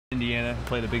Indiana,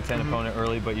 played a Big Ten opponent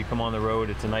early, but you come on the road.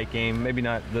 It's a night game. Maybe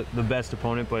not the best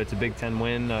opponent, but it's a Big Ten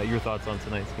win. Your thoughts on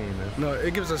tonight's game, man? No,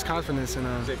 it gives us confidence,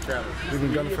 and we've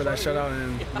been gunning for that shutout,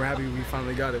 and we're happy we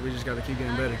finally got it. We just got to keep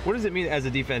getting better. What does it mean as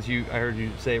a defense? I heard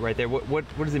you say it right there. What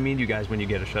does it mean to you guys when you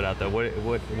get a shutout, though?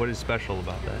 What is special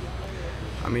about that?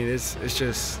 I mean, it's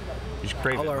just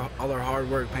all our hard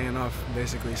work paying off,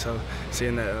 basically. So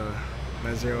seeing that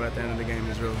zero at the end of the game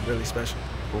is really special.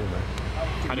 Cool, man.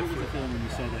 What was the feeling when you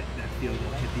saw that field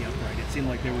goal hit the upright? It seemed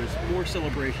like there was more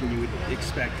celebration than you would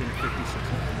expect in a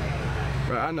 56-minute.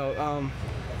 Right, I know.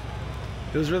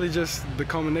 It was really just the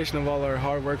culmination of all our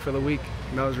hard work for the week.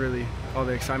 That was really all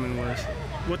the excitement was.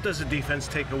 What does the defense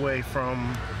take away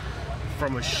from a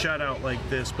shutout like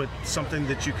this, but something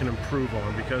that you can improve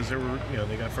on? Because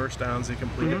they got first downs, they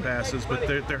completed passes, but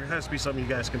there has to be something you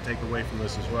guys can take away from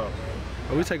this as well.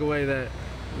 Well, we take away that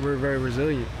we're very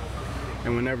resilient,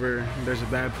 and whenever there's a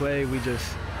bad play, we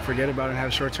just forget about it and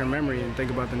have short-term memory and think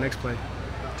about the next play.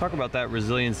 Talk about that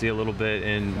resiliency a little bit,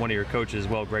 and one of your coaches,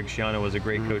 well, Greg Schiano was a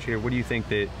great coach here. What do you think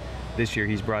that this year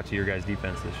he's brought to your guys'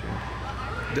 defense this year?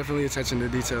 Definitely attention to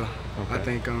detail. Okay. I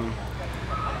think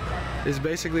it's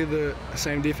basically the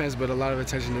same defense, but a lot of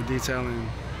attention to detail and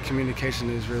communication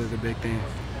is really the big thing.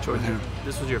 Jordan,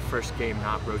 this was your first game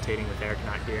not rotating with Eric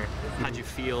not here. How'd you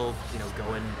feel,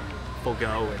 going full go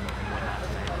and whatnot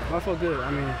tonight? Well, I felt good. I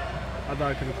mean, I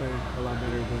thought I could have played a lot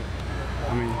better,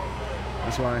 but I mean,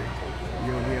 that's why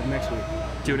we have next week.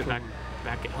 Doing it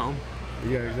back at home?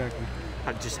 Yeah, exactly.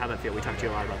 How'd that feel? We talked to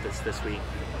you a lot about this week.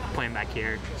 Playing back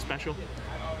here, special?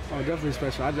 Oh, definitely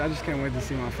special. I just can't wait to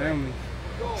see my family.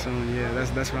 So yeah,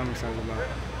 that's what I'm excited about.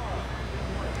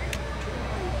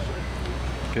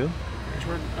 Good.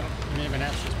 Jordan, you may have been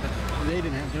asked this, but they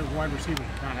didn't have their wide receivers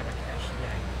did not have a catch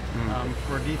today.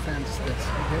 For a defense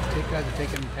guys are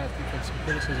taking past defensive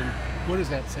criticism, what does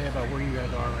that say about where you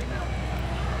guys are right now?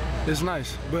 It's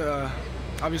nice, but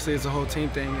obviously it's a whole team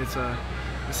thing. It's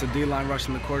a D-line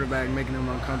rushing the quarterback, making him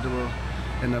uncomfortable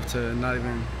enough to not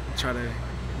even try to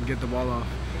get the ball off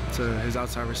to his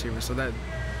outside receiver. So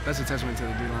that's a testament to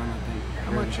the D-line, I think.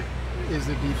 How much is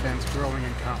the defense growing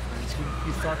in confidence?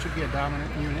 You thought you'd be a dominant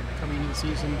unit coming into the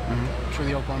season. I'm sure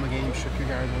the Oklahoma game shook you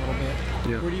guys a little bit.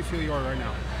 Yeah. Where do you feel you are right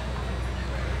now?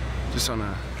 Just on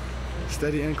a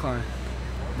steady incline.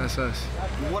 That's us.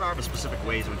 What are the specific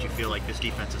ways in which you feel like this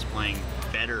defense is playing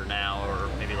better now, or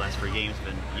maybe last 3 games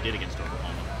than you did against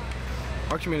Oklahoma?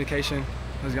 Our communication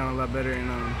has gotten a lot better,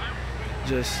 and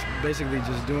just basically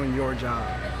just doing your job.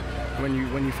 When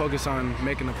you focus on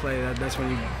making a play, that's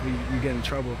when you get in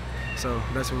trouble. So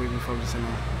that's what we've been focusing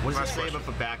on. What does it say about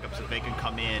the backups that they can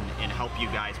come in and help you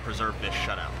guys preserve this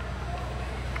shutout?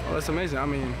 Well, that's amazing. I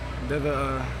mean, they're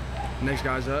the next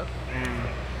guys up, and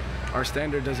our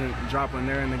standard doesn't drop when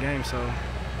they're in the game, so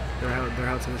they're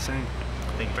held to the same.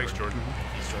 Thanks, Jordan.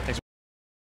 Thanks.